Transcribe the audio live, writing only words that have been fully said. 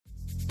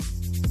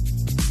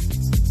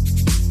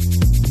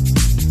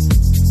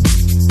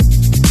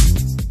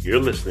You're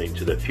listening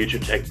to the Future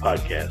Tech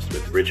Podcast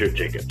with Richard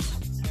Jacobs.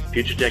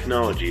 Future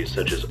technologies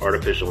such as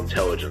artificial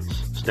intelligence,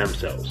 stem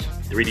cells,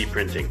 3D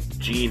printing,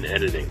 gene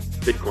editing,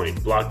 Bitcoin,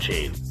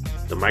 blockchain,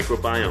 the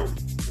microbiome,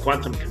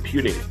 quantum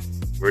computing,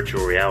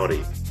 virtual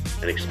reality,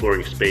 and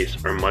exploring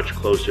space are much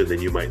closer than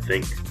you might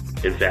think.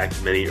 In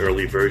fact, many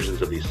early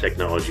versions of these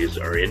technologies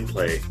are in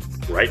play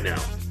right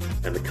now,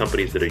 and the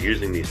companies that are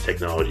using these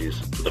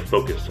technologies are the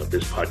focus of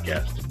this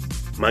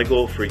podcast. My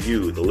goal for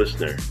you, the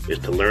listener, is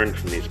to learn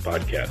from these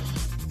podcasts.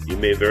 You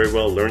may very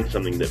well learn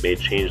something that may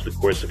change the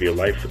course of your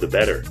life for the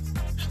better,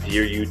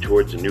 steer you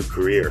towards a new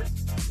career,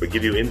 or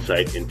give you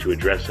insight into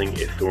addressing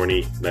a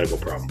thorny medical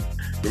problem.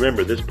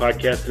 Remember, this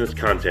podcast and its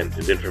content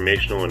is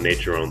informational in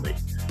nature only.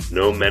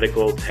 No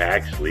medical,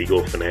 tax,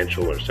 legal,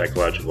 financial, or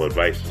psychological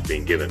advice is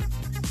being given.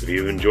 If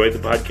you've enjoyed the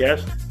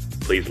podcast,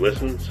 please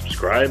listen,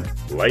 subscribe,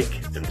 like,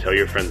 and tell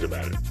your friends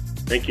about it.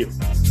 Thank you.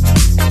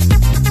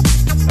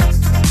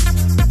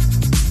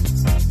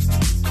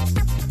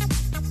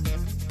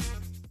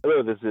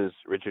 Hello, this is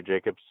Richard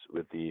Jacobs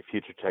with the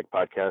Future Tech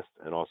Podcast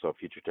and also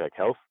Future Tech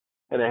Health.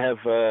 And I have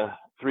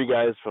three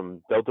guys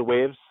from Delta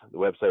Waves. The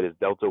website is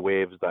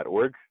deltawaves.org.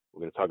 We're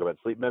going to talk about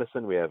sleep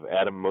medicine. We have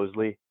Adam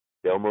Moseley,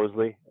 Dale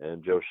Moseley,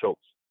 and Joe Schulz.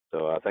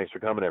 So thanks for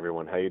coming,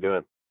 everyone. How you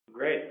doing?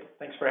 Great.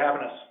 Thanks for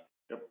having us.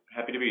 Yep.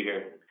 Happy to be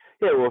here.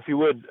 Yeah, well, if you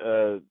would,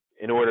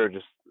 in order,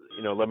 just,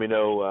 let me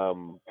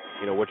know,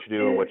 what you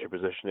do and what your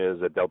position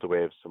is at Delta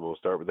Waves, and we'll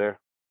start with there.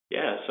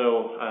 Yeah,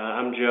 so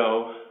I'm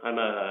Joe. I'm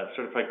a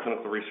certified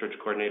clinical research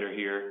coordinator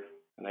here,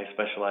 and I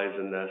specialize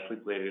in the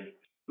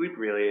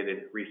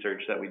sleep-related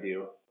research that we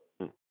do.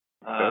 Okay.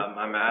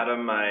 I'm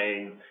Adam.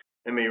 I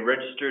am a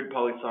registered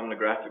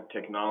polysomnographic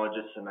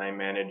technologist, and I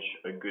manage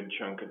a good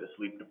chunk of the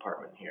sleep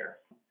department here.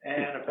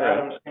 And if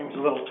Adam seems a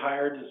little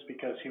tired, it's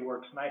because he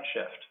works night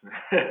shift.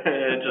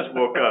 I just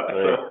woke up.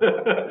 So.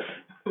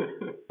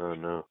 Oh,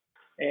 no.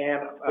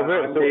 And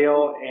I'm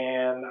Dale,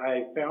 and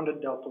I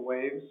founded Delta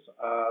Waves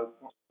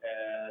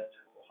at a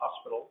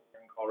hospital in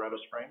Colorado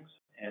Springs,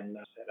 and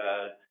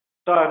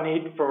saw a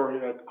need for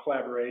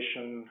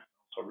collaboration,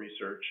 also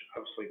research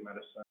of sleep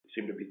medicine. It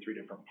seemed to be three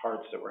different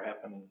parts that were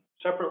happening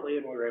separately,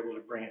 and we were able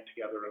to bring it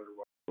together under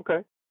one.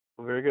 Okay,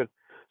 well, very good.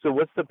 So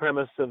what's the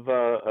premise of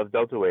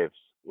Delta Waves?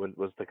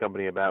 What's the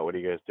company about? What do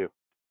you guys do?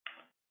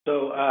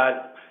 So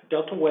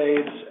Delta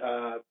Waves,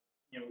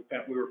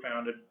 we were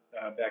founded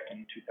back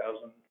in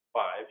 2005,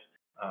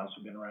 so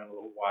we've been around a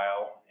little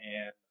while.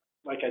 And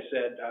like I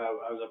said,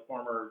 I was a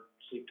former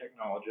sleep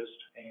technologist,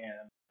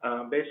 and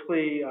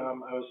basically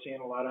I was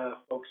seeing a lot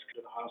of folks go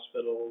to the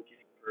hospital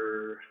getting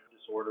their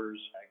disorders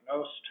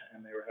diagnosed,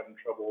 and they were having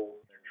trouble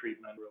with their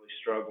treatment, really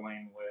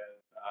struggling with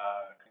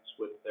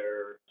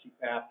their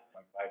CPAP,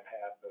 like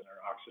BiPAP, and their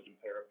oxygen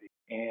therapy.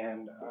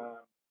 And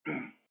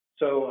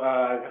so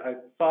I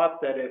thought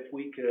that if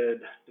we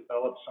could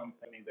develop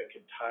something that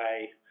could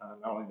tie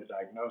not only the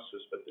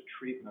diagnosis but the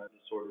treatment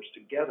disorders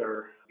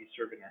together, be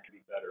serving our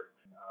community better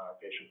in our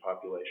patient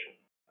population.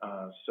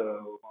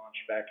 So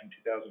launched back in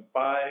 2005,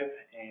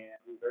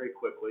 and very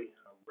quickly,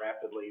 a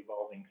rapidly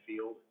evolving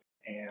field,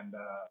 and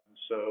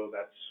so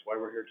that's why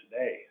we're here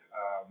today.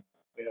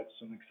 We have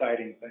some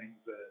exciting things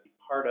to be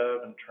part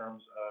of in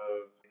terms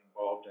of being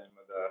involved in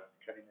the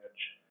cutting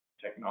edge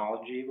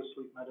technology with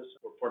sleep medicine.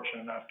 We're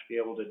fortunate enough to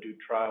be able to do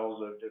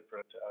trials of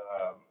different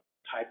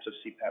types of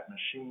CPAP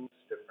machines,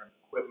 different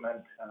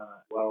equipment,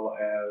 as well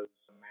as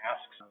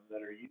masks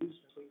that are used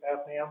in sleep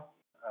apnea.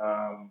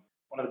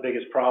 One of the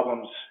biggest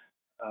problems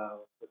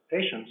with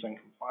patients and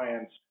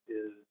compliance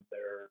is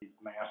their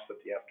masks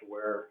that they have to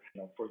wear,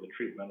 for the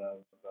treatment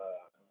of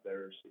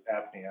their sleep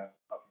apnea.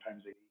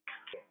 Oftentimes they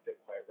don't fit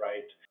quite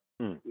right.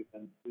 We've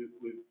been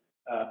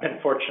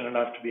fortunate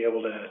enough to be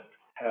able to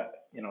have,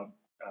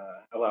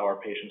 allow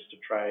our patients to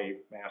try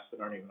masks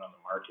that aren't even on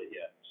the market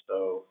yet.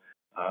 So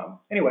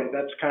anyway,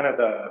 that's kind of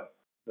the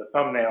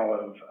thumbnail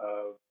of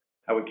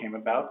how we came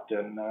about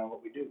and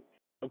what we do.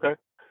 Okay.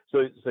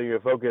 So your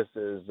focus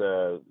is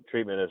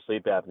treatment of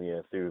sleep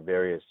apnea through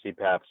various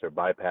CPAPs or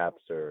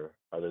BiPAPs or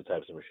other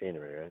types of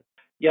machinery, right?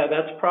 Yeah,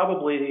 that's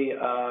probably,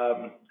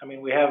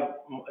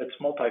 it's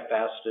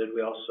multifaceted.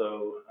 We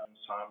also,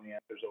 insomnia,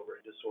 there's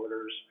overeat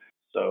disorders.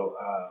 So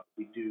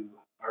we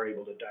are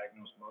able to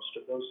diagnose most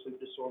of those sleep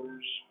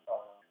disorders.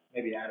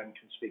 Maybe Adam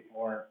can speak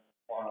more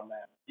on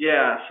that.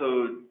 Yeah,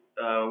 so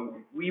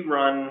we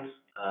run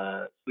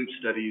sleep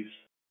studies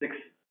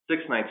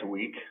six nights a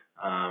week.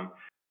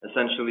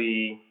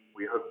 Essentially,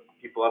 we hook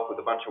people up with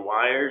a bunch of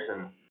wires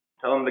and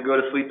tell them to go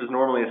to sleep as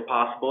normally as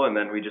possible, and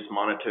then we just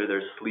monitor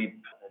their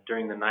sleep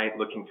during the night,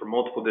 looking for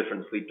multiple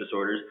different sleep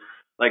disorders.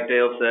 Like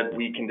Dale said,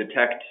 we can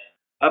detect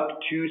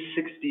up to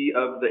 60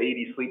 of the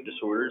 80 sleep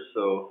disorders.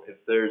 So if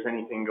there's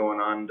anything going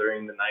on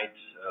during the night,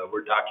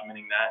 we're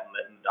documenting that and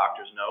letting the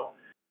doctors know.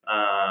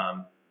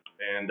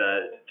 And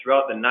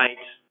throughout the night,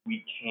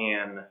 we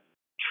can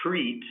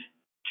treat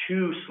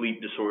 2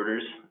 sleep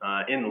disorders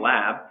in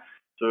lab.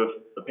 So if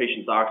the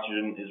patient's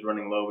oxygen is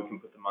running low, we can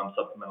put them on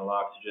supplemental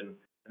oxygen.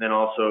 And then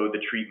also the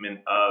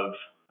treatment of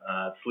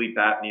sleep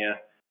apnea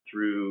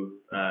through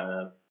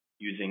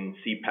using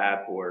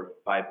CPAP or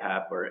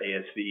BiPAP or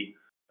ASV.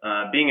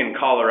 Being in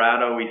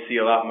Colorado, we see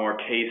a lot more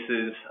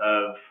cases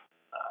of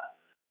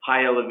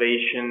high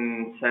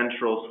elevation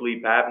central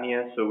sleep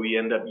apnea, so we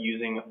end up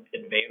using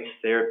advanced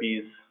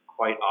therapies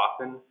quite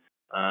often.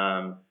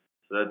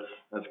 So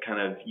that's kind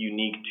of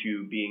unique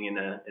to being in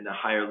a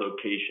higher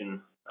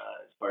location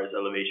as far as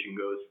elevation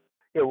goes.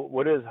 Yeah,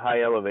 what is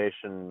high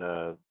elevation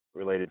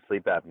related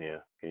sleep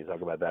apnea? Can you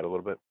talk about that a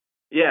little bit?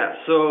 Yeah,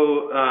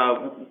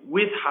 so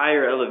with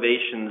higher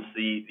elevations,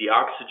 the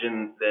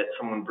oxygen that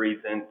someone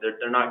breathes in,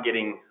 they're not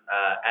getting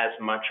as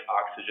much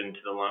oxygen to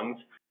the lungs.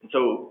 And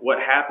so what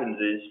happens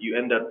is you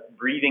end up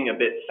breathing a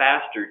bit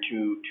faster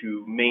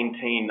to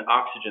maintain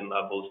oxygen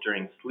levels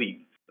during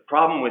sleep. The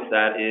problem with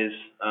that is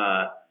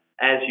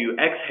as you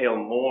exhale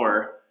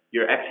more,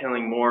 you're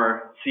exhaling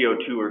more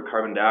CO2 or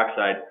carbon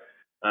dioxide,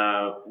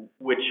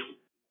 which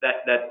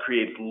that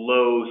creates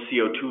low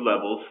CO2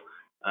 levels.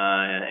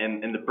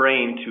 And the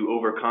brain, to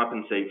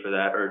overcompensate for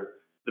that, or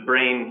the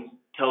brain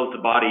tells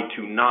the body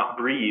to not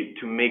breathe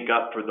to make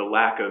up for the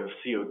lack of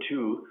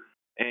CO2,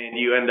 and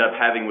you end up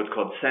having what's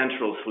called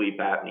central sleep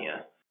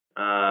apnea.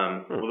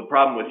 Well, the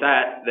problem with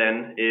that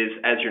then is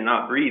as you're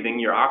not breathing,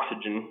 your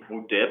oxygen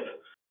will dip,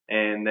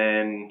 and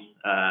then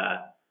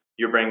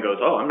your brain goes,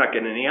 oh, I'm not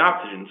getting any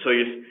oxygen. So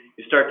you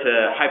start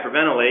to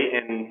hyperventilate,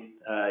 and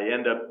you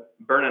end up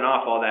burning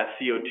off all that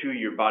CO2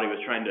 your body was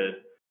trying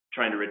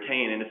to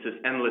retain, and it's this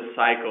endless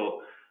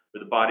cycle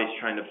where the body's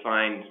trying to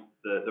find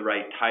the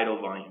right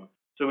tidal volume.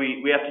 So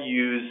we have to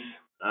use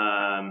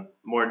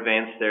more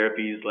advanced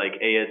therapies like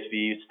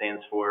ASV,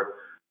 stands for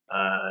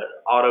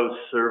auto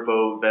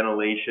servo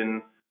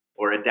ventilation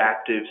or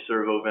adaptive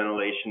servo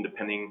ventilation,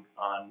 depending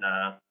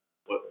on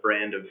what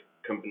brand of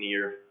company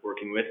you're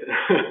working with.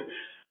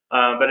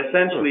 But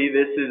essentially,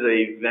 this is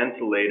a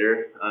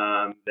ventilator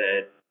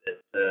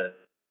that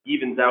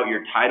evens out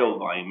your tidal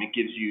volume. It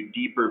gives you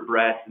deeper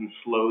breaths and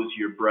slows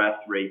your breath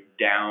rate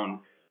down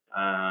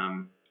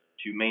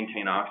to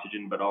maintain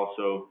oxygen, but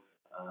also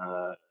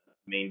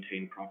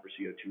maintain proper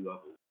CO2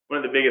 levels. One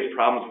of the biggest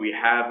problems we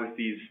have with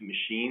these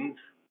machines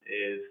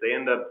is they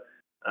end up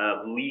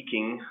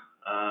leaking.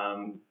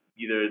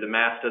 Either the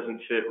mask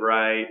doesn't fit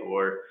right,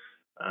 or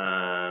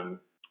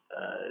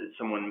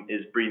someone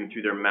is breathing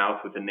through their mouth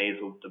with a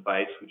nasal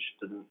device, which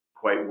doesn't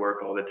quite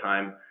work all the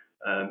time.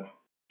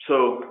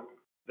 So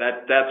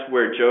that's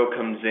where Joe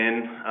comes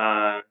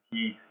in.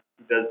 He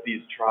does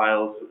these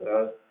trials.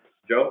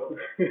 Joe?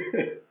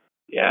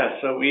 Yeah,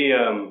 so we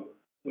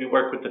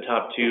work with the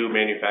top two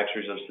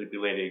manufacturers of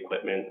sleep-related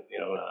equipment,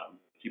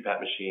 CPAP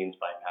machines,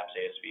 BiPAPs,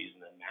 ASVs,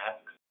 and then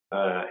masks.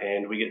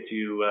 And we get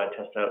to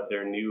test out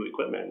their new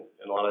equipment.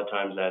 And a lot of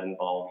times that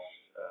involves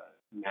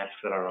masks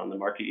that aren't on the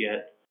market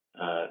yet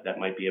that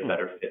might be a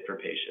better fit for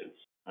patients.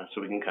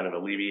 So we can kind of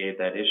alleviate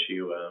that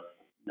issue of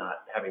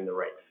not having the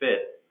right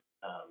fit,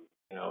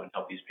 and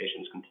help these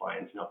patients'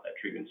 compliance and help that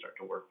treatment start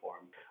to work for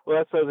them. Well,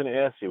 that's what I was going to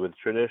ask you. With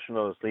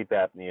traditional sleep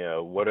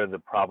apnea, what are the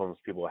problems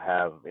people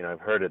have? I've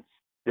heard it's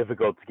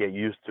difficult to get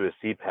used to a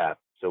CPAP.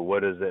 So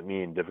what does that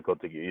mean,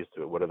 difficult to get used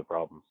to it? What are the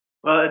problems?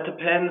 Well, it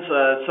depends.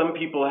 Some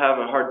people have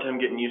a hard time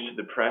getting used to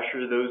the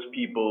pressure. Those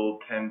people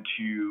tend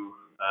to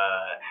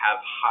have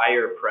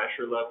higher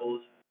pressure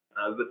levels.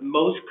 But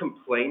most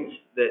complaints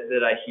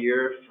that I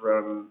hear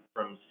from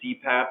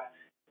CPAP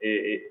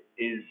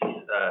is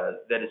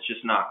that it's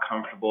just not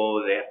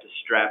comfortable. They have to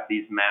strap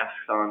these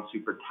masks on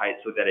super tight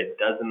so that it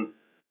doesn't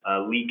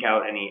leak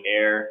out any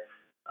air.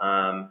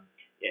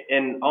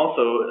 And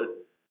also,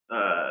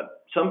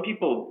 some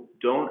people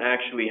don't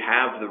actually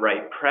have the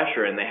right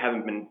pressure, and they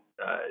haven't been,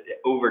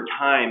 over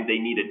time, they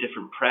need a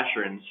different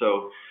pressure. And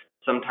so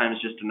sometimes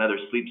just another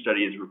sleep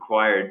study is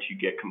required to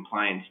get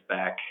compliance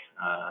back.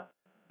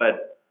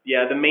 But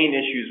yeah, the main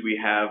issues we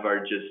have are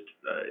just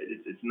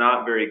it's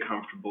not very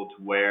comfortable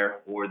to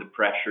wear, or the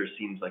pressure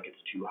seems like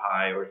it's too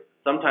high, or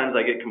sometimes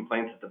I get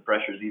complaints that the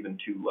pressure is even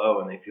too low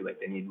and they feel like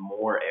they need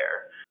more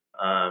air.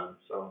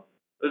 So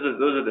those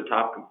are the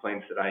top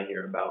complaints that I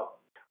hear about.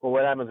 Well,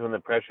 what happens when the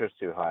pressure is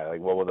too high? Like,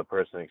 what will the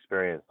person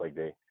experience? Like,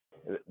 do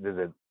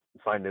they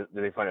find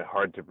it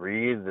hard to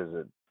breathe?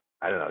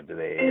 I don't know, do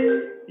they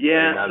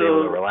not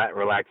able to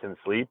relax and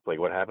sleep? Like,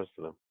 what happens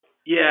to them?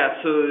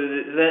 Yeah, so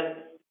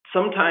that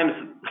sometimes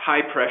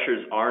high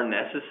pressures are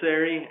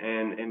necessary,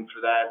 and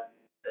for that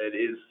it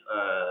is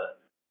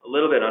a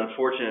little bit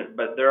unfortunate,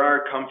 but there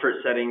are comfort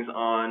settings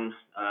on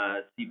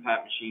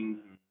CPAP machines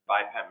and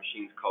BiPAP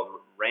machines called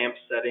ramp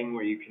setting,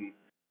 where you can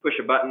push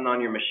a button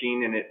on your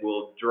machine and it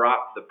will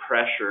drop the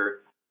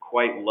pressure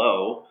quite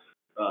low,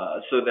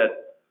 so that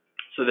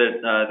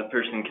the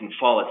person can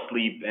fall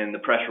asleep and the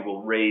pressure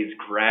will raise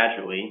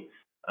gradually.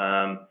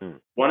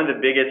 One of the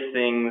biggest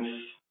things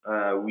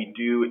we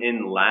do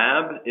in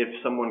lab, if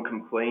someone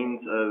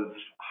complains of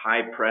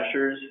high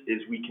pressures,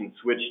 is we can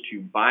switch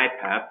to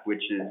BiPAP,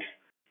 which is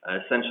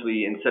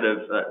essentially instead of,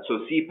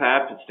 so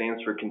CPAP, it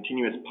stands for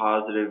continuous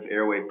positive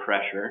airway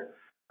pressure.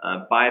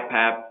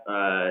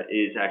 BiPAP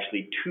is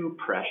actually two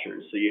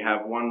pressures. So you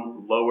have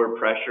one lower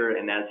pressure,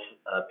 and as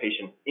a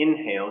patient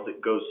inhales,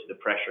 it goes to the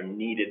pressure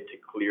needed to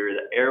clear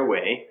the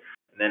airway.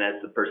 And then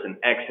as the person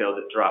exhales,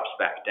 it drops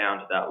back down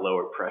to that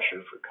lower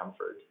pressure for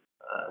comfort.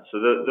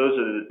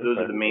 Those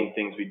are the main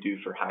things we do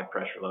for high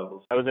pressure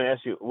levels. I was going to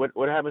ask you,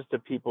 what happens to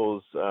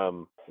people's,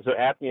 so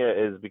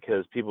apnea is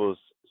because people's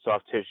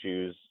soft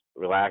tissues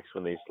relax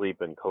when they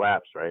sleep and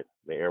collapse, right?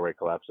 The airway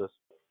collapses?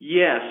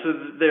 Yeah, so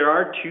there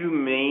are two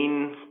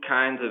main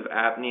kinds of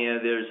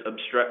apnea. There's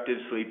obstructive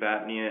sleep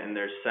apnea and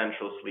there's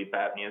central sleep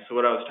apnea. So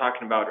what I was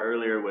talking about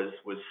earlier was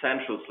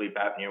central sleep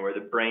apnea, where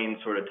the brain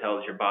sort of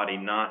tells your body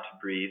not to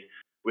breathe.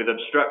 With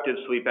obstructive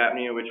sleep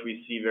apnea, which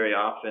we see very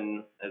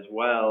often as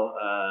well,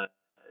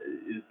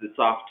 is the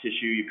soft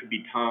tissue. It could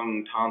be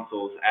tongue,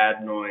 tonsils,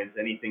 adenoids,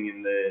 anything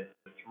in the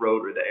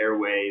throat or the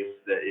airways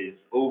that is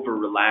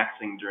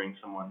over-relaxing during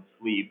someone's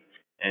sleep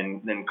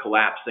and then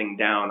collapsing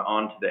down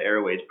onto the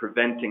airways,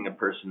 preventing a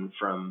person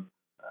from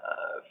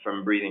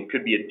breathing.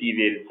 Could be a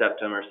deviated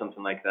septum or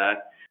something like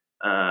that.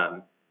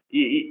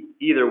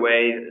 Either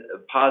way,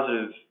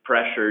 positive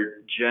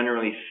pressure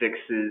generally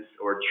fixes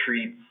or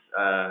treats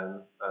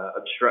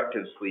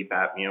obstructive sleep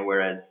apnea,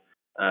 whereas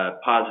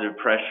positive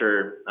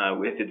pressure,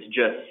 if it's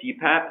just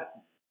CPAP,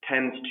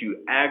 tends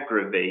to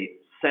aggravate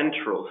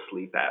central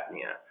sleep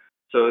apnea.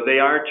 So they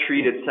are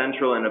treated,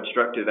 central and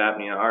obstructive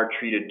apnea are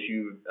treated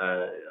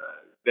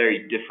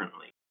very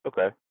differently.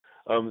 Okay.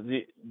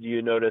 Do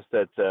you notice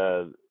that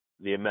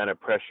the amount of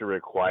pressure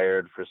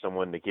required for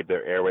someone to keep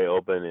their airway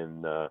open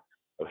in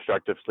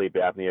obstructive sleep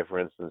apnea, for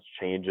instance,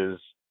 changes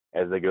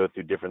as they go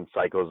through different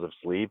cycles of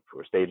sleep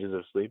or stages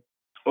of sleep?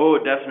 Oh,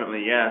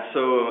 definitely, yeah.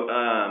 So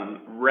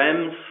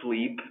REM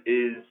sleep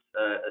is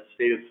a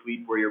state of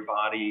sleep where your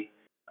body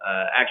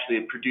actually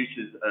it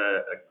produces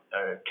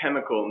a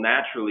chemical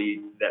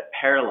naturally that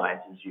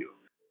paralyzes you,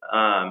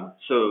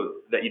 so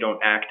that you don't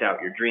act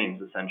out your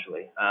dreams,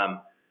 essentially.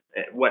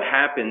 What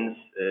happens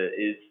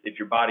is if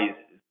your body's,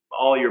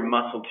 all your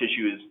muscle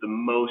tissue is the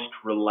most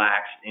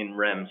relaxed in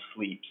REM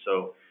sleep.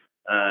 So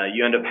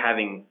you end up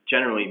having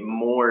generally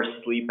more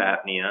sleep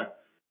apnea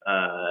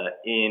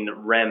in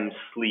REM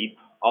sleep.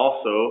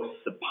 Also,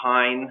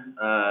 supine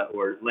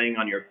or laying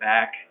on your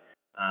back,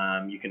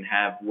 you can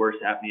have worse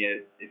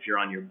apnea if you're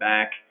on your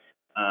back.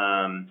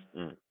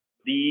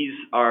 These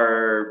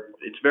are,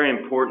 it's very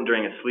important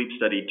during a sleep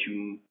study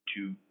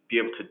to be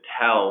able to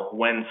tell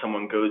when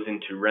someone goes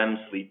into REM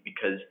sleep,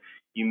 because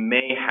you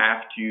may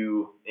have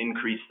to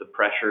increase the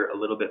pressure a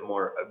little bit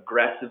more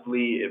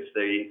aggressively if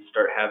they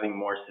start having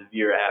more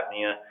severe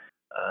apnea,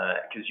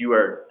 because you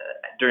are,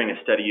 during a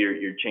study,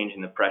 you're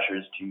changing the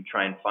pressures to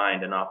try and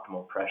find an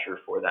optimal pressure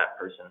for that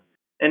person.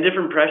 And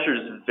different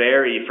pressures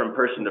vary from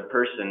person to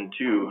person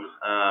too.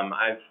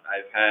 I've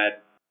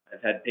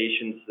had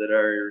patients that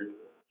are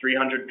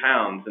 300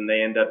 pounds and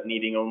they end up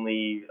needing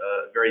only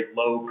very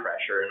low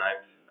pressure, and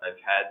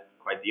I've had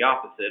quite the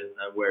opposite,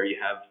 where you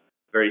have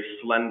a very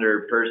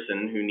slender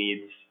person who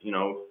needs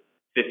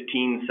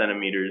 15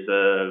 centimeters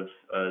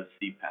of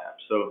CPAP.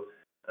 So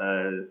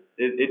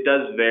it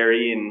does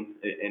vary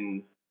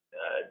in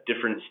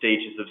different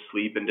stages of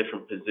sleep, and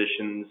different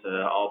positions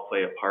all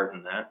play a part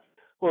in that.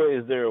 Well,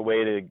 is there a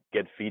way to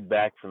get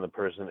feedback from the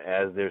person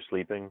as they're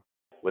sleeping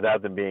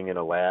without them being in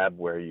a lab,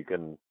 where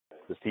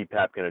the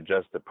CPAP can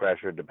adjust the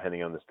pressure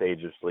depending on the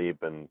stage of sleep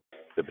and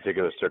the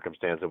particular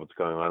circumstance of what's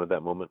going on at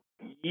that moment?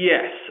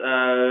 Yes,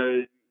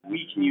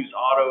 we can use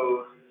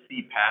auto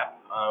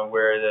CPAP,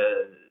 where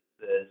the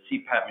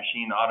CPAP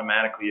machine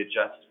automatically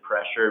adjusts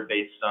pressure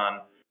based on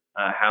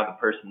how the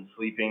person's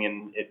sleeping,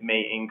 and it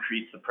may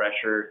increase the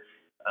pressure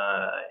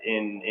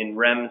in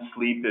REM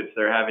sleep if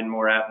they're having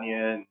more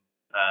apnea.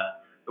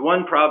 The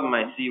one problem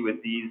I see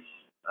with these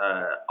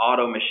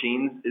auto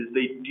machines is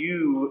they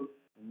do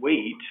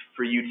wait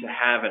for you to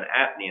have an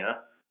apnea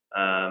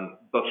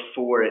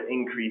before it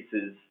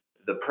increases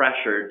the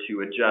pressure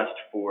to adjust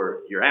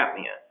for your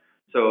apnea.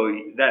 So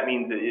that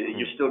means that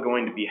you're still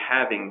going to be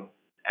having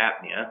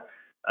apnea.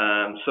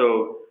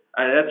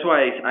 That's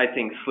why I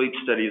think sleep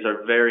studies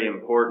are very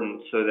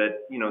important, so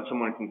that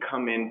someone can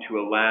come into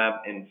a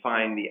lab and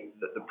find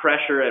the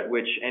pressure at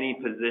which any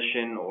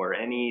position or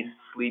any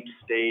sleep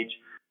stage,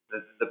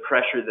 the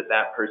pressure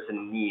that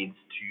person needs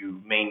to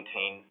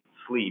maintain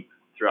sleep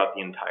throughout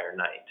the entire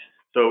night.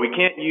 So we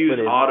can't use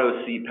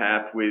auto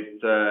CPAP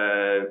with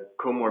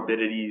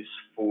comorbidities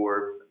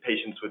for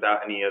patients without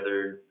any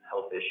other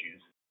health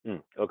issues.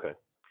 Okay.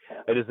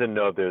 I just didn't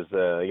know if there's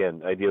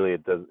again, ideally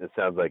it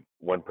sounds like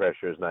one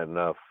pressure is not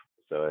enough,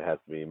 so it has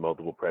to be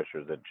multiple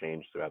pressures that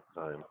change throughout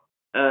the time.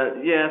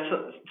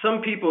 So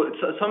some people,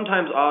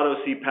 sometimes auto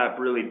CPAP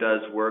really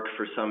does work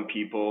for some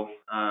people.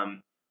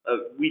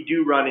 We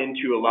do run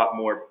into a lot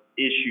more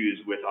issues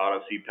with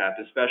auto CPAP,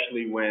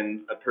 especially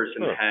when a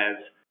person has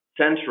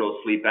central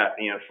sleep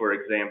apnea, for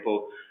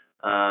example.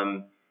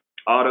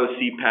 Auto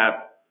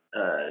CPAP,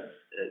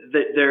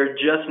 they're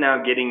just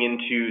now getting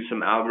into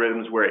some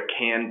algorithms where it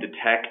can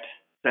detect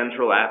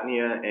central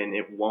apnea and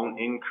it won't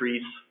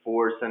increase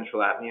for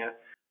central apnea.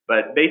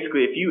 But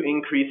basically, if you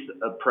increase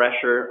a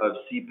pressure of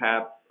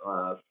CPAP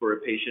for a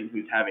patient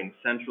who's having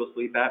central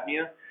sleep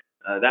apnea,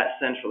 that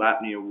central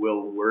apnea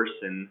will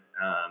worsen,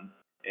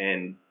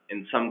 and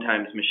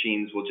sometimes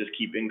machines will just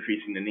keep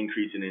increasing and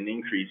increasing and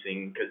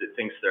increasing because it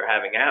thinks they're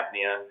having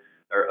apnea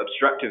or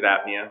obstructive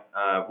apnea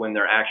when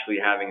they're actually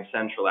having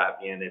central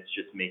apnea, and it's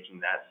just making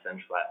that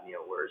central apnea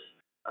worse.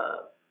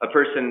 A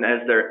person,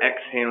 as they're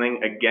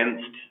exhaling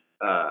against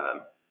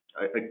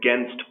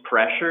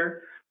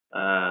pressure,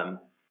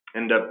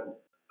 end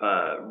up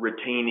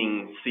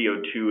retaining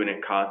CO2, and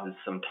it causes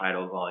some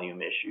tidal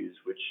volume issues,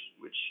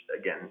 which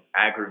again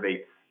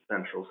aggravates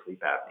central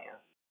sleep apnea.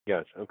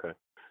 Gotcha. Okay.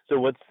 So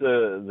what's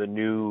the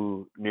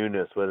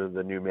newness? What are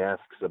the new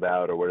masks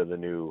about, or what are the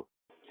new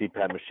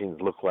CPAP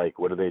machines look like?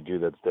 What do they do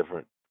that's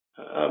different?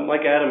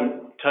 Like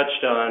Adam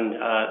touched on,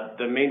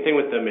 the main thing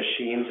with the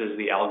machines is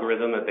the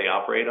algorithm that they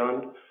operate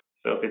on.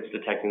 So if it's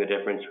detecting the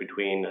difference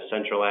between a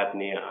central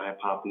apnea,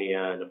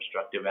 hypopnea, and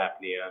obstructive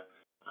apnea,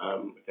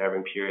 if they're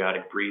having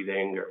periodic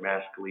breathing or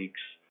mask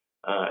leaks,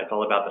 it's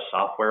all about the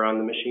software on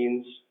the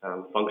machines.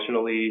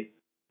 Functionally,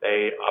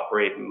 they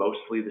operate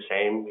mostly the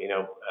same.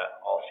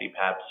 All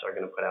CPAPs are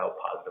going to put out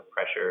positive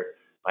pressure.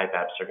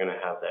 BiPAPs are going to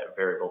have that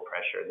variable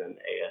pressure, then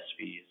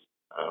ASVs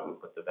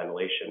with the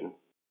ventilation.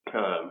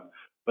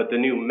 But the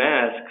new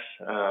masks,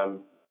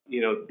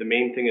 the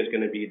main thing is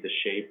going to be the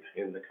shape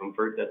and the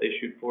comfort that they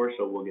shoot for.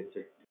 So we'll get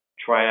to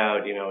try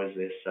out, is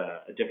this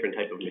a different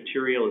type of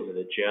material? Is it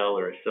a gel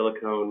or a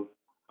silicone?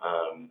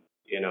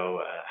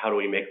 How do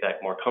we make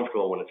that more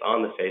comfortable when it's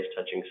on the face,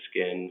 touching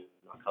skin,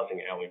 not causing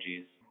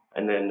allergies?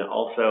 And then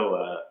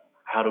also,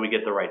 how do we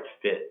get the right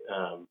fit?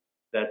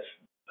 That's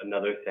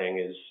another thing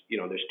is,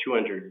 there's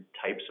 200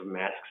 types of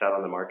masks out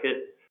on the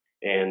market.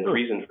 And the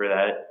reason for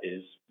that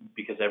is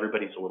because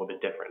everybody's a little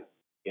bit different.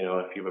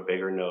 If you have a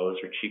bigger nose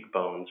or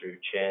cheekbones or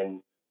your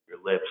chin, your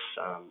lips,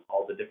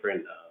 all the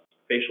different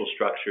facial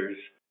structures,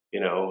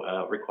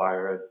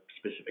 require a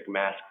specific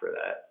mask for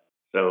that.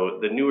 So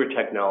the newer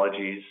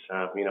technologies,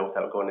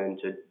 without going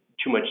into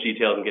too much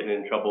detail and getting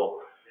in trouble,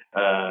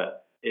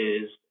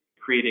 is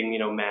creating,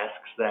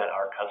 masks that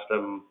are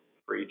custom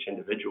for each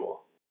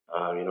individual.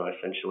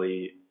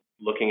 Essentially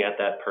looking at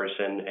that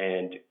person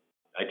and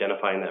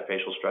identifying that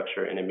facial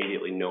structure and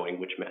immediately knowing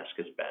which mask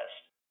is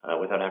best,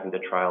 without having to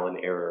trial and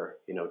error,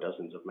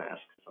 dozens of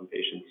masks some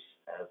patients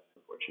have,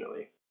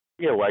 unfortunately.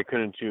 Yeah, why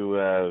couldn't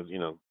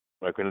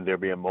why couldn't there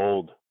be a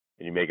mold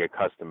and you make a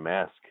custom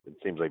mask? It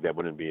seems like that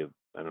wouldn't be,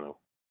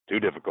 too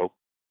difficult.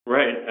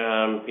 Right.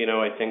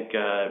 I think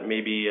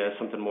maybe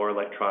something more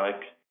electronic,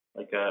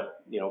 like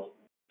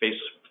face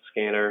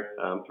scanner,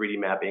 3D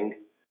mapping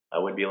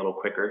would be a little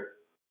quicker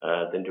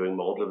than doing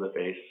molds of the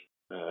face.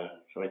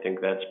 So I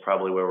think that's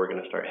probably where we're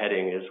going to start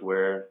heading, is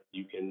where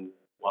you can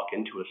walk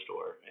into a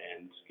store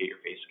and get your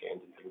face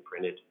scanned and 3D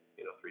printed,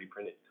 3D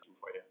printed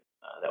for you.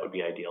 That would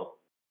be ideal.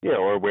 Yeah,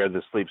 or where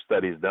the sleep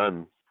study's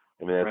done.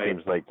 That Right.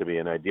 seems like to be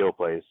an ideal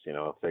place.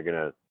 If they're going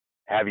to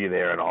have you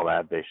there and all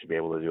that, they should be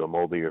able to do a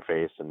mold of your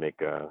face and make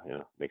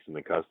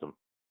something custom.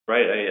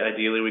 Right.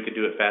 Ideally, we could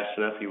do it fast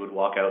enough. You would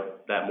walk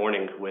out that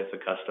morning with a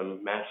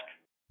custom mask.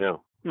 Yeah.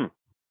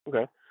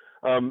 Okay.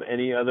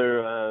 Any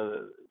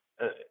other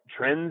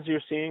trends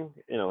you're seeing?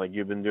 Like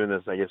you've been doing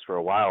this, I guess, for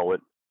a while.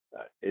 What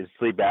is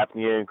sleep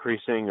apnea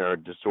increasing, or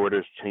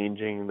disorders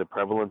changing the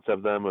prevalence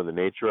of them or the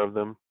nature of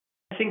them?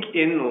 I think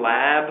in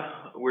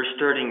lab, we're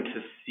starting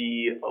to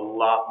see a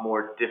lot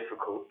more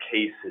difficult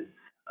cases.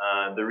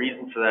 The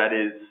reason for that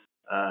is,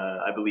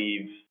 I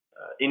believe,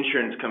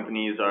 insurance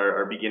companies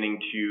are beginning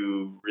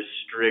to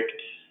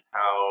restrict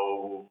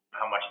how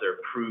much they're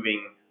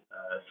approving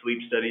sleep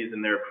studies,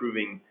 and they're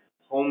approving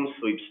home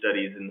sleep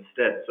studies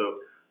instead. So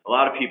a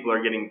lot of people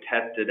are getting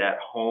tested at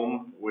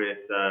home with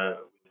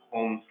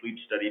home sleep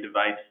study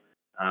device,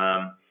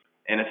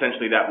 and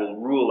essentially that will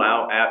rule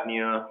out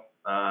apnea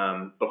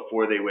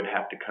before they would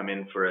have to come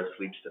in for a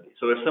sleep study.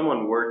 So if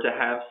someone were to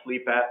have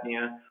sleep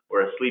apnea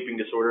or a sleeping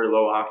disorder,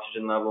 low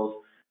oxygen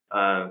levels,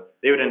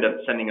 they would end up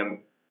sending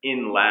them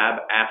in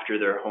lab after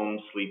their home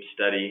sleep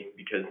study,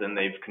 because then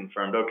they've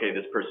confirmed, okay,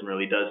 this person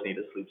really does need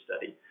a sleep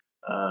study.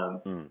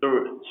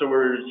 So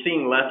we're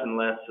seeing less and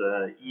less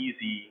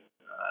easy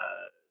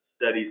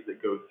studies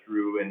that go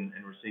through, and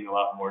we're seeing a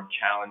lot more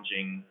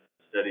challenging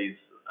studies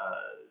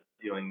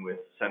dealing with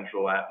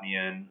central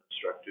apnea and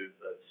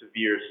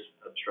severe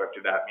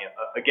obstructive apnea.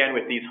 Again,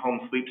 with these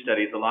home sleep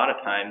studies, a lot of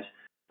times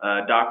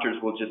doctors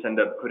will just end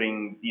up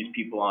putting these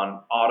people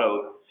on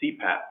auto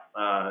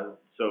CPAP.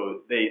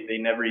 So they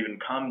never even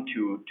come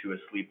to a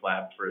sleep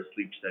lab for a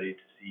sleep study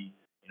to see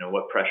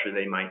what pressure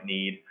they might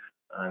need.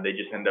 They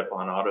just end up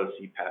on auto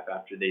CPAP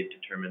after they've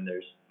determined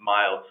there's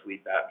mild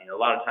sleep apnea. A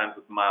lot of times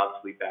with mild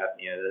sleep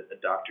apnea, a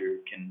doctor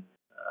can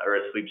or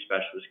a sleep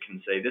specialist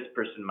can say this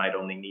person might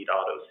only need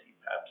auto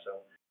CPAP. So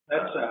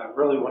that's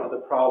really one of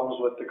the problems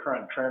with the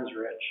current trends,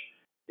 Rich,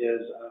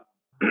 is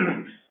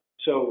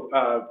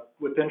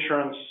with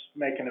insurance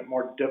making it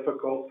more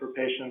difficult for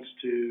patients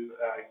to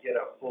get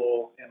a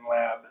full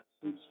in-lab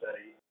sleep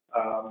study,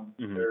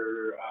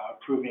 they're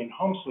approving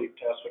home sleep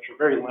tests, which are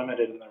very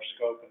limited in their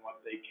scope and what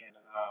they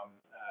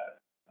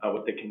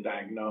can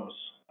diagnose.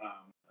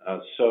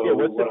 So Yeah,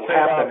 what's the what will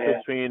trade-off happen is,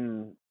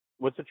 between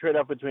what's the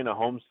trade-off between a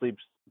home sleep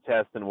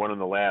test and one in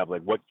the lab?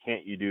 Like, what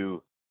can't you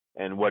do,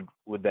 and what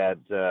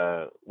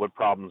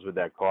problems would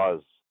that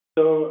cause?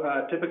 so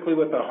typically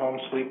with a home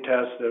sleep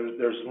test,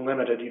 there's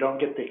limited. You don't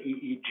get the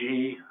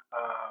EEG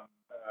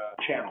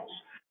channels.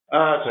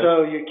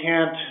 So you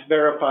can't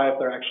verify if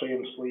they're actually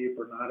in sleep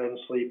or not in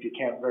sleep. You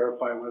can't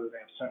verify whether they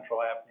have central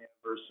apnea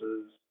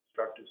versus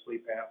obstructive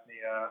sleep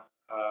apnea.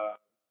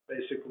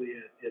 Basically,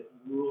 it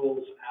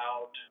rules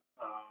out.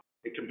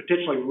 It can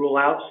potentially rule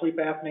out sleep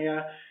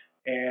apnea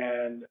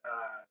and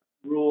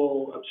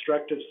rule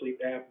obstructive sleep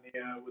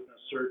apnea with a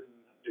certain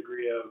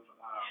degree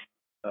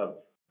of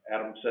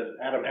Adam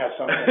has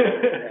something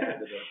to add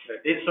to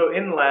this. So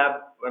in the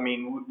lab, I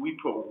mean, we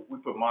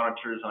put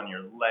monitors on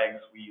your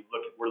legs.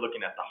 We're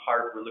looking at the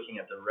heart. We're looking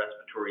at the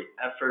respiratory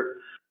effort.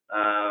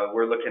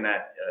 We're looking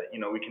at,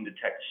 we can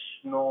detect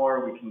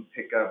snore. We can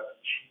pick up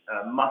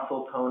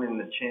muscle tone in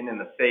the chin and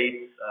the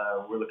face.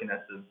 We're looking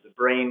at the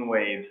brain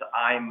waves,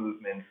 eye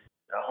movements.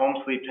 A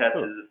home sleep test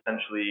is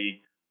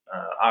essentially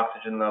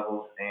oxygen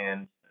levels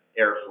and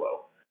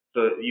airflow.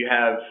 So you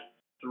have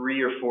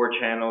 3 or 4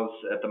 channels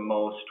at the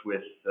most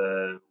with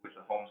a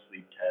home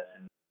sleep test,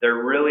 and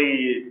they're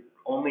really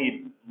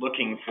only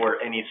looking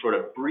for any sort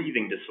of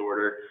breathing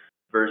disorder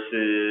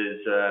versus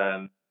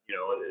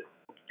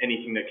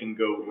anything that can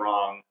go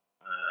wrong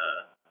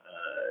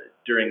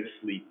during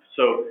sleep.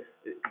 So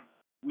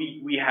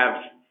we have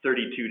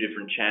 32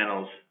 different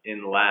channels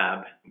in the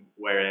lab,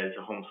 whereas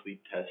a home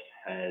sleep test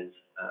has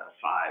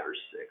 5 or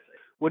 6.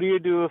 What do you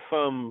do if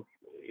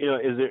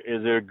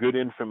is there good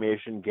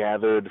information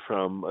gathered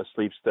from a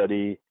sleep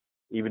study,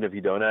 even if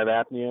you don't have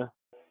apnea?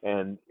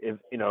 And if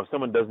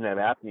someone doesn't have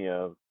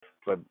apnea,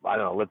 but I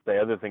don't know, let's say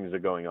other things are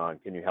going on,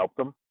 can you help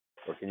them,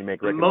 or can you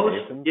make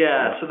recommendations?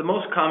 So the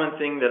most common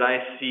thing that I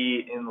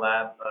see in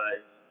lab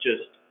is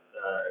just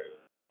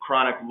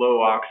chronic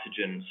low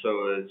oxygen.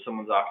 So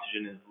someone's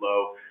oxygen is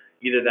low,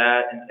 either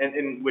that, and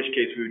in which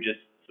case we would just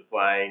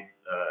supply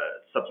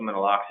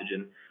supplemental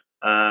oxygen.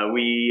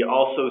 We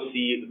also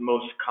see the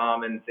most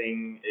common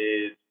thing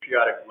is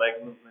periodic leg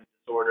movement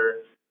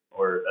disorder,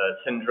 or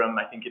syndrome,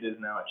 I think it is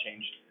now, it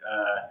changed,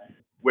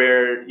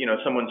 where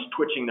someone's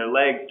twitching their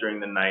legs during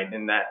the night,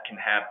 and that can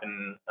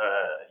happen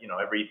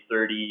every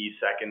 30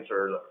 seconds,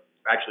 or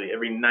actually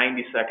every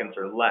 90 seconds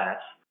or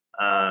less.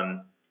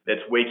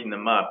 That's waking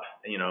them up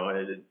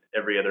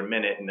every other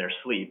minute in their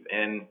sleep,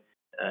 and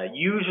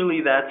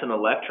usually that's an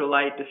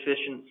electrolyte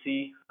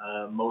deficiency,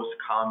 most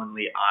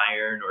commonly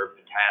iron or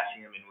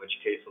potassium, in which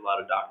case a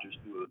lot of doctors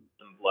do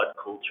some blood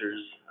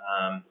cultures.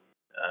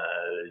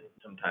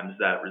 Sometimes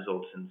that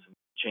results in some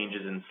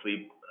changes in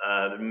sleep.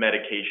 The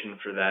medication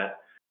for that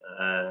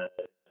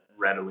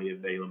readily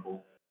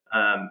available.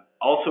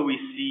 Also, we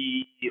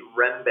see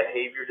REM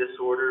behavior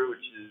disorder,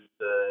 which is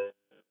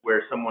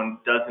where someone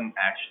doesn't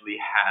actually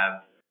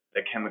have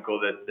the chemical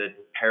that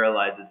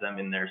paralyzes them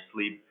in their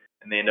sleep,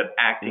 and they end up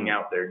acting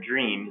out their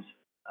dreams.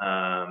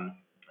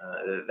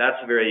 That's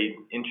a very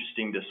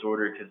interesting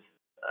disorder because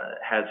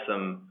it has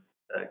some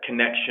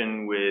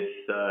connection with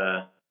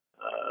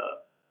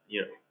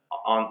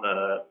on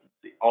the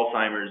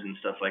Alzheimer's and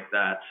stuff like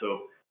that. So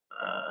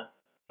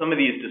some of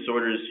these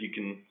disorders you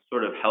can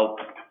sort of help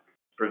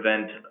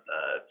prevent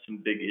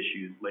some big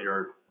issues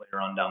later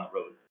on down the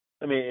road.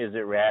 I mean, is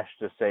it rash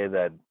to say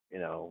that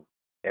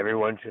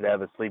everyone should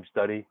have a sleep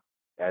study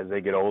as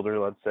they get older?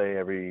 Let's say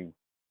every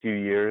few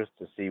years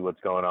to see what's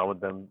going on with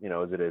them.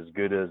 Is it as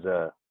good as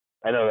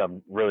I know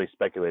I'm really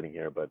speculating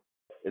here, but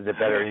is it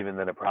better even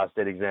than a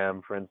prostate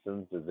exam, for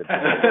instance? Is it just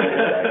a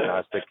good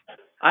diagnostic?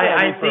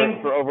 I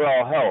think for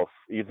overall health,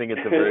 you think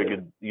it's a very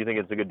good. You think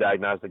it's a good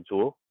diagnostic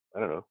tool? I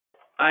don't know.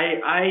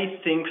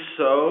 I think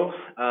so.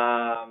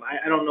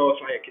 I don't know if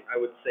I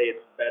would say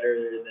it's better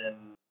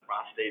than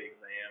prostate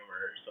exam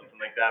or something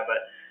like that, but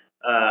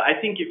I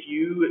think if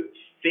you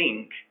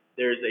think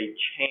there's a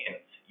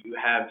chance you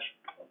have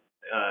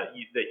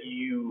that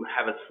you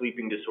have a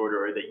sleeping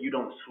disorder, or that you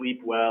don't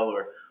sleep well,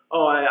 or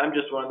I'm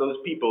just one of those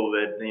people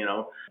that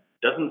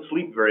doesn't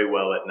sleep very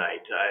well at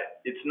night.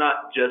 It's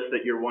not just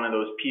that you're one of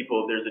those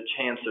people. There's a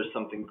chance there's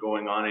something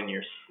going on in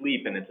your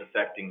sleep, and it's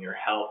affecting your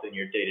health and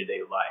your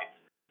day-to-day life.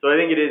 So I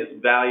think it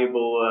is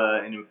valuable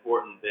and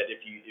important that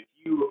if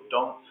you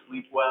don't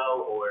sleep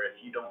well, or if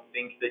you don't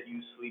think that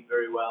you sleep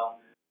very well,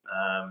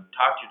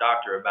 talk to your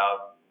doctor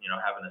about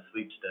having a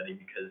sleep study,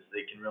 because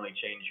they can really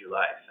change your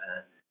life.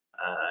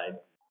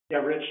 Yeah,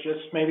 Rich,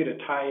 just maybe to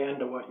tie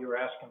into what you were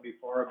asking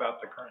before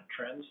about the current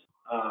trends.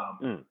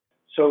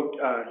 So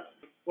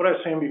what I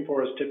was saying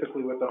before is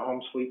typically with the home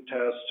sleep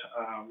test,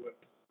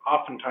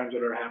 oftentimes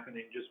what are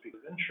happening just because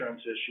of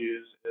insurance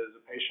issues is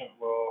a patient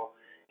will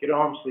get a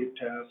home sleep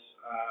test,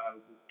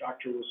 the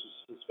doctor will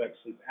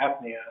suspect sleep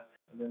apnea,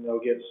 and then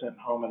they'll get sent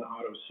home an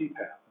auto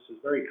CPAP. This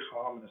is very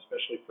common,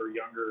 especially for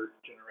younger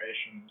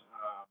generations,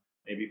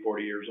 maybe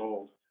 40 years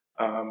old,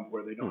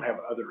 where they don't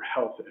have other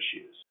health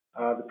issues.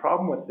 The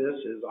problem with this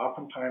is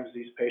oftentimes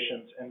these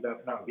patients end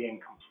up not being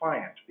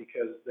compliant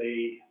because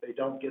they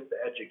don't get the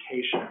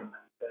education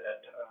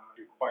that is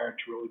required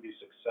to really be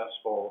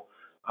successful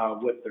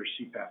with their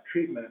CPAP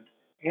treatment,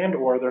 and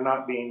or they're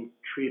not being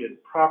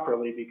treated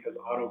properly because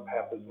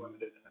AutoPAP is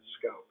limited in its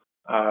scope.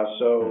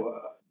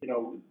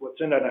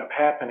 What's ended up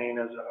happening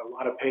is a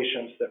lot of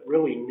patients that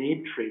really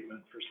need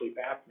treatment for sleep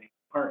apnea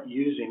aren't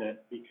using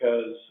it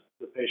because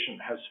the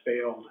patient has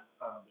failed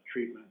the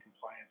treatment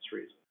compliance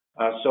reason.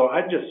 So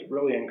I just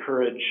really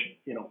encourage,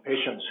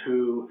 patients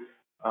who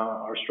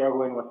are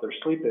struggling with their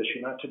sleep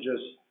issue not to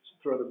just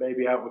throw the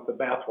baby out with the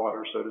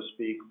bathwater, so to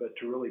speak, but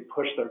to really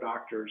push their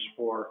doctors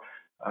for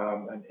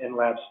an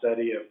in-lab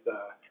study if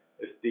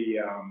the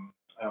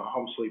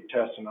home sleep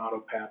test and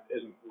AutoPAP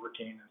isn't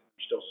working and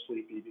they're still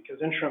sleepy,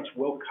 because insurance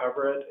will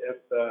cover it if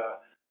the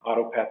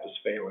AutoPAP is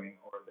failing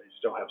or they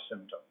still have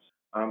symptoms.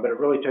 But it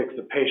really takes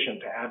the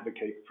patient to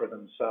advocate for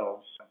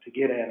themselves to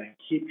get in and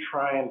keep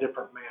trying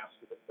different masks.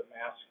 If the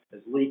mask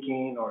is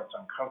leaking or it's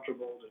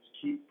uncomfortable, just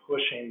keep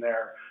pushing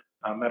their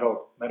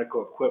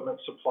medical equipment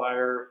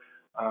supplier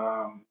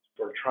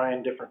for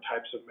trying different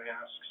types of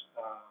masks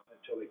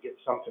until they get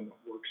something that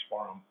works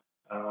for them.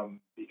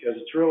 Because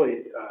it's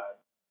really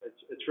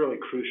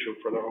crucial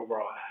for their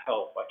overall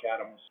health, like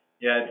Adam was.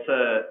 Yeah,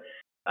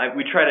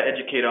 we try to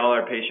educate all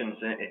our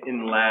patients in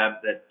the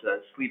lab that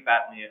sleep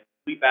apnea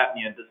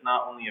does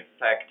not only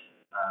affect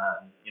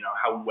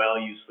how well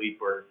you sleep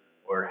or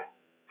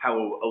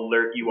how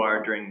alert you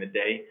are during the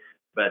day,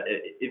 but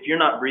if you're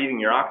not breathing,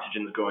 your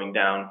oxygen's going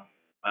down,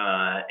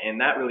 and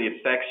that really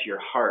affects your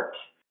heart,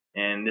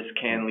 and this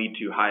can lead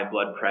to high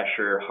blood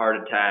pressure, heart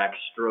attack,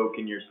 stroke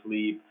in your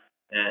sleep,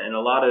 and a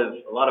lot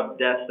of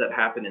deaths that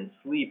happen in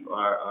sleep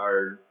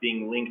are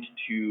being linked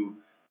to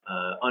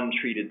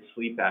untreated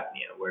sleep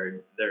apnea,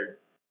 where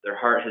their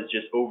heart has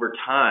just over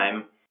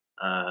time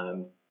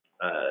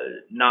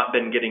not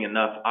been getting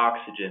enough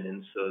oxygen,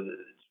 and so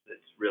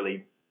it's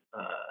really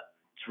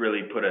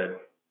put a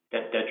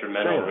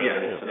detrimental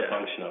to the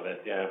function of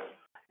it. Yeah.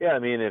 Yeah, I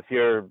mean, if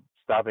you're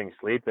stopping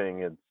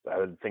sleeping, I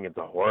would think it's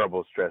a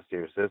horrible stress to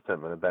your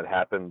system, and if that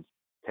happens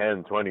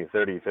 10, 20,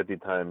 30, 50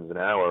 times an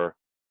hour,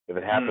 if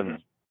it happens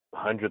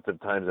hundreds of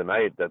times a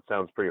night, that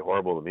sounds pretty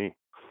horrible to me.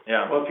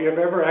 Yeah. Well, if you've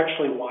ever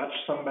actually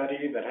watched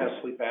somebody that has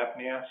sleep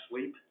apnea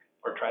sleep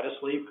or try to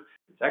sleep,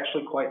 it's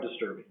actually quite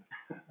disturbing.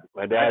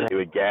 My dad, he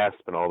would gasp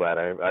and all that.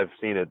 I've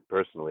seen it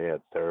personally. Yeah,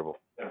 it's terrible.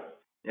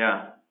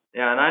 Yeah,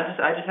 and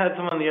I just had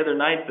someone the other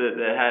night that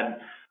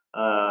had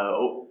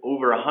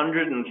over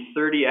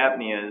 130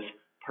 apneas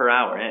per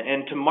hour,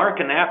 and to mark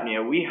an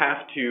apnea, we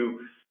have to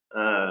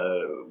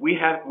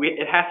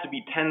it has to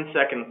be 10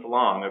 seconds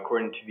long,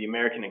 according to the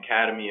American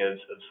Academy of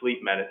Sleep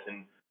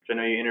Medicine, which I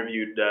know you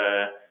interviewed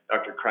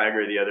Dr.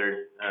 Krieger the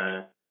other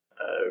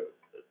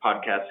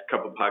podcast, a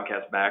couple of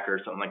podcasts back or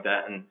something like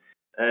that, and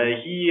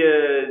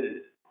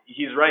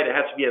he's right. It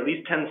has to be at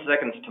least 10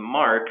 seconds to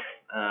mark,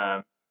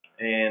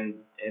 and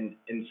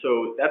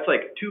so that's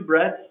like 2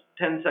 breaths,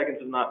 10 seconds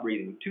of not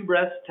breathing. 2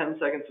 breaths, 10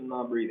 seconds of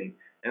not breathing,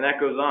 and that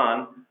goes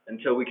on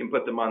until we can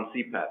put them on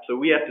CPAP. So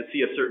we have to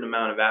see a certain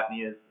amount of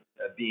apneas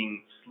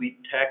being sleep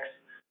techs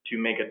to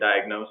make a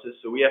diagnosis.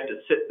 So we have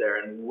to sit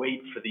there and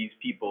wait for these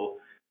people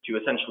to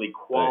essentially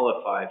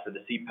qualify for the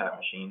CPAP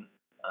machine.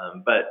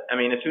 But I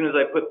mean, as soon as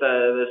I put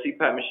the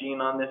CPAP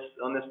machine on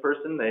this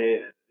person,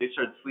 they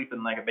start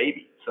sleeping like a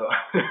baby. So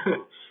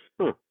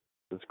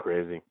that's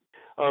crazy.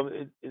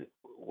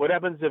 What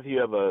happens if you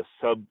have a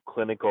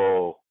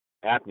subclinical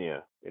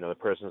apnea? The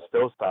person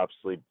still stops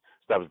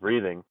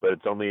breathing, but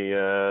it's only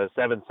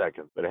 7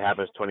 seconds, but it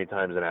happens 20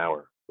 times an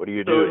hour. What do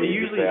you do? Do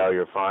you say, "Oh,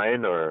 you're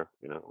fine," or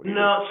what do you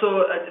do?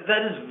 So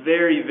that is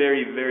very,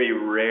 very, very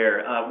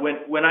rare.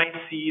 When I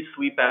see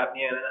sleep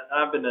apnea, and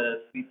I've been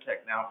a sleep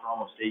tech now for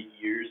almost 8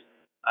 years.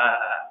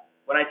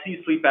 When I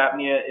see sleep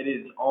apnea, it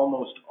is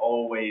almost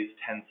always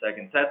 10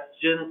 seconds. That's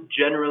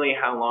generally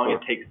how long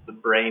it takes the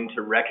brain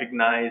to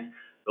recognize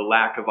the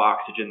lack of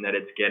oxygen that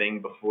it's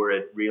getting before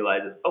it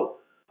realizes, oh,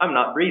 I'm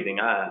not breathing.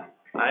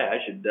 I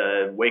should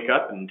wake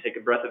up and take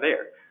a breath of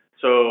air.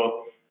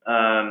 So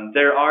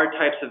there are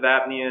types of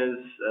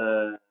apneas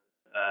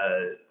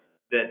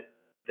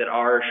that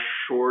are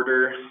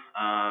shorter,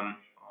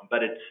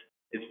 but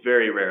it's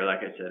very rare. Like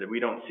I said, we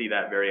don't see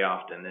that very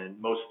often, and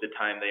most of the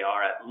time they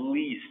are at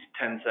least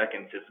 10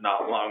 seconds, if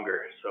not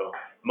longer. So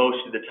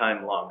most of the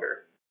time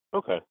longer.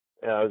 Okay.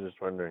 Yeah, I was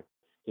just wondering,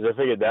 because I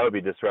figured that would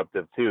be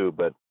disruptive too.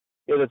 But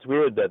yeah, that's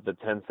weird that the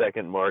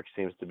 10-second mark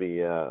seems to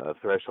be a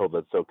threshold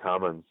that's so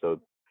common. So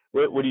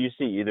what do you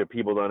see? Either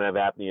people don't have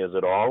apneas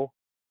at all,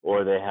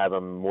 or they have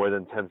them more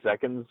than 10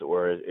 seconds,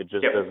 or it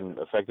just doesn't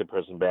affect a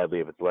person badly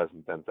if it's less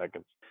than 10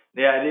 seconds.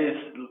 Yeah,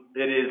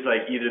 it is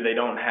like either they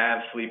don't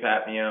have sleep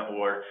apnea,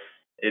 or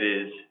it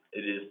is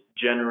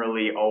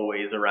generally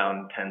always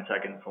around 10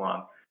 seconds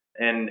long.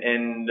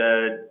 And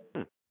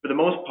for the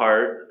most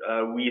part,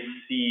 we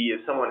see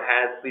if someone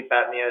has sleep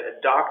apnea,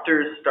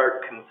 doctors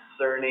start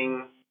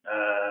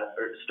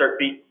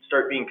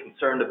being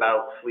concerned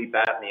about sleep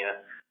apnea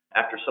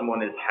after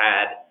someone has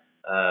had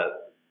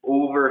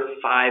over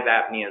 5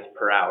 apneas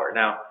per hour.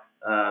 Now,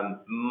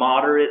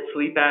 moderate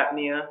sleep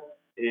apnea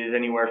is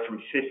anywhere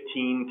from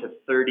 15 to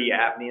 30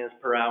 apneas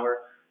per hour.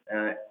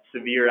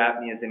 Severe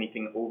apnea is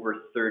anything over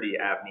 30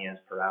 apneas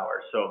per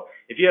hour. So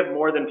if you have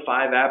more than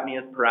 5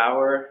 apneas per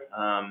hour,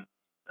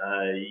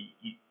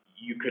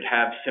 you could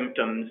have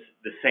symptoms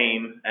the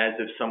same as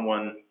if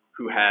someone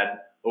who had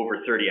over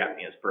 30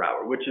 apneas per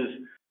hour, which is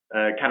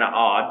kind of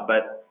odd,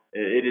 but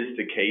it is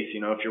the case.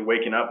 You know, if you're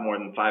waking up more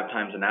than 5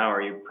 times an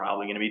hour, you're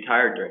probably going to be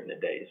tired during the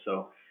day.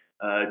 So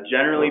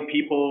generally,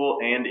 people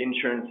and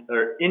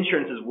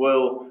insurances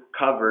will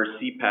cover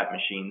CPAP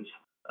machines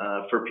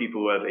for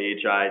people who have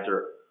AHIs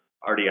or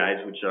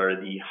RDIs, which are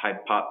the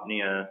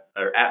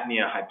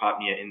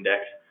apnea-hypopnea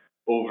index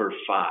over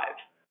 5,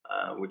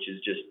 which is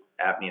just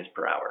apneas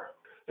per hour.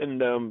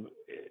 And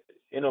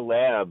in a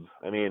lab,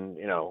 I mean,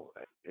 you know,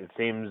 it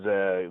seems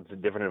it's a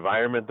different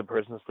environment the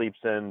person sleeps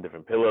in,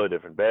 different pillow,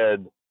 different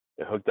bed.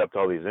 They're hooked up to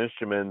all these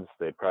instruments.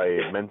 They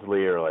probably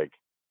mentally are like,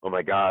 oh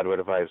my God, what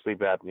if I have sleep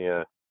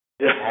apnea?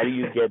 How do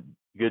you get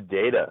good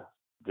data?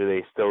 Do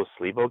they still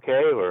sleep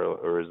okay,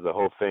 or is the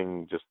whole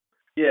thing just,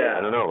 I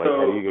don't know, like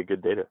how do you get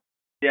good data?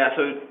 Yeah,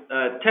 so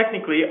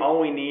technically all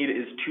we need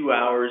is 2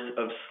 hours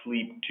of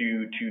sleep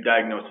to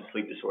diagnose a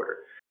sleep disorder.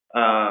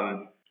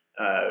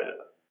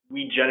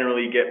 We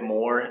generally get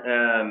more,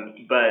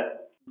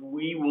 but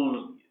we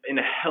will, in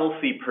a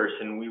healthy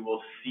person, we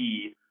will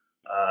see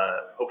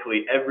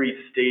hopefully every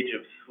stage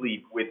of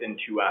sleep within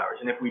 2 hours.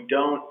 And if we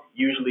don't,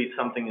 usually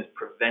something is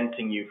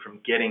preventing you from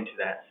getting to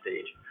that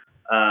stage.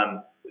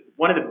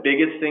 One of the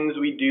biggest things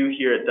we do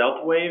here at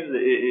Delta Waves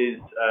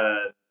is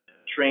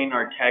train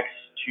our techs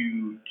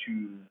to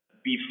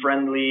be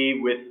friendly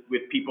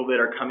with people that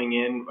are coming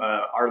in.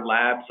 Our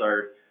labs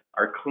are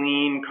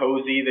clean,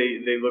 cozy.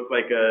 They look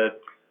like a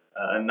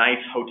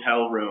nice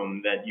hotel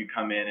room that you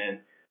come in and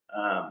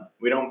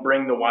we don't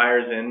bring the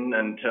wires in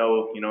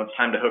until, you know, it's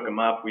time to hook them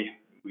up. We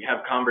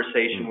have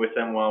conversation with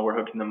them while we're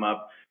hooking them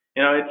up.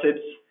 You know,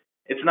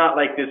 it's not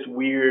like this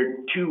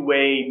weird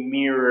two-way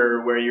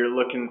mirror where you're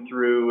looking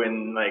through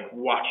and like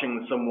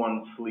watching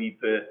someone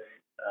sleep.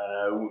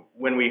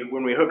 When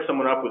we hook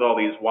someone up with all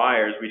these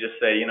wires, we just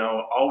say, you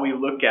know, all we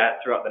look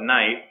at throughout the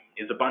night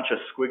is a bunch of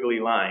squiggly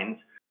lines.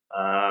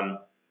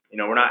 You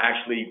know, we're not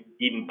actually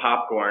eating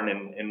popcorn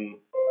and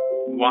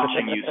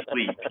watching you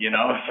sleep, you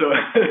know. So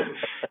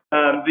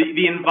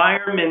the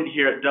environment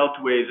here at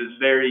Delta Waves is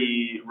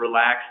very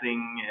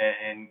relaxing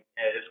and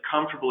as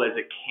comfortable as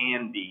it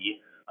can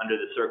be under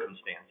the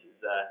circumstances.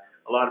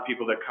 A lot of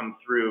people that come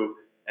through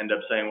end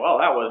up saying, well,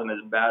 that wasn't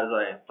as bad as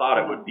I thought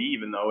it would be,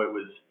 even though it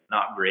was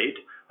not great.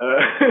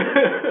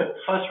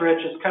 Plus,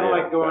 Rich, it's kind of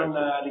like going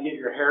to get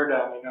your hair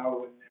done, you know,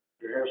 when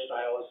your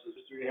hairstylist is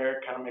through your hair,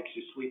 it kind of makes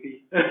you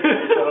sleepy.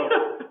 So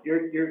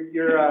you're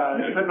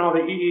putting all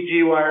the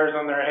EEG wires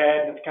on their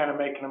head, and it's kind of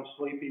making them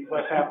sleepy.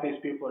 Plus, half these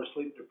people are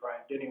sleep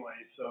deprived anyway,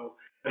 so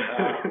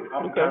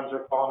oftentimes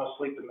they're falling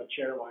asleep in the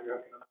chair while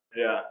you're hooking them up.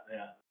 Yeah.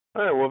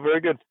 All right, well,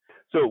 very good.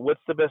 So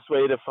what's the best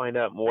way to find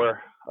out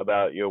more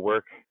about your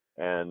work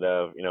and,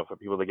 you know, for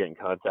people to get in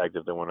contact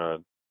if they want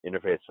to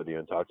interface with you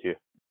and talk to you?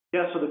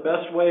 Yeah, so the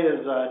best way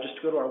is just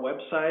to go to our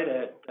website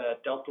at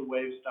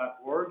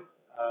deltawaves.org.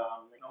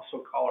 You can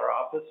also call our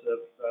office if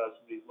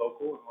somebody's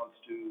local and wants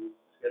to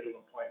schedule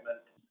an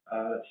appointment.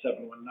 That's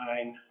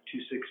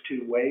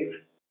 719-262-WAVE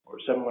or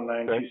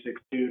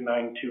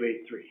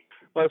 719-262-9283.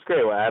 Well, that's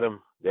great. Well,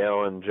 Adam,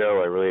 Dale, and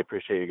Joe, I really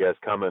appreciate you guys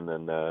coming.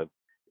 And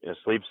you know,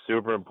 sleep's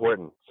super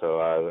important.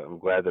 So I'm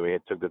glad that we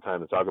took the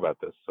time to talk about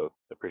this. So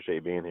I appreciate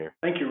you being here.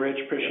 Thank you, Rich.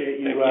 Appreciate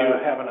you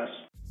having us.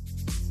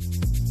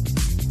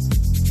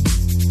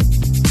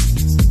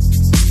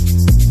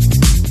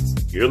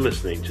 You're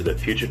listening to the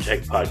Future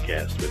Tech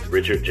Podcast with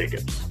Richard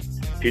Jacobs.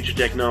 Future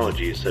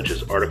technologies such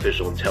as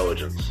artificial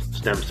intelligence,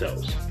 stem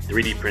cells,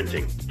 3D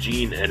printing,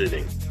 gene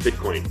editing,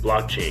 Bitcoin,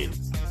 blockchain,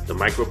 the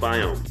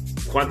microbiome,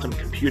 quantum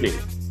computing,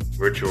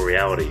 virtual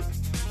reality,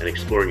 and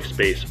exploring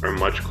space are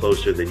much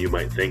closer than you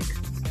might think.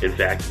 In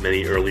fact,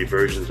 many early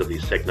versions of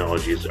these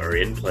technologies are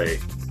in play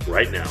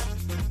right now,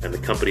 and the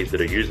companies that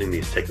are using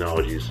these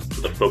technologies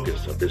are the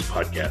focus of this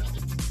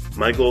podcast.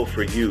 My goal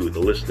for you, the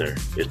listener,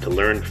 is to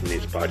learn from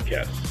these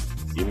podcasts.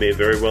 You may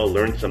very well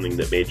learn something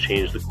that may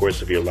change the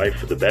course of your life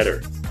for the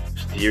better,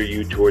 steer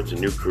you towards a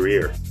new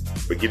career,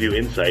 or give you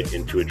insight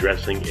into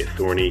addressing a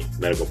thorny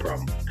medical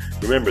problem.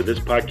 Remember, this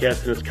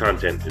podcast and its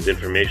content is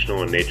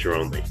informational in nature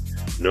only.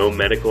 No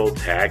medical,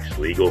 tax,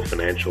 legal,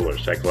 financial, or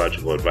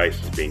psychological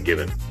advice is being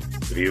given.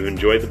 If you've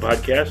enjoyed the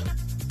podcast,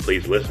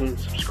 please listen,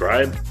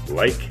 subscribe,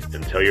 like,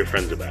 and tell your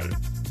friends about it.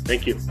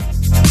 Thank you.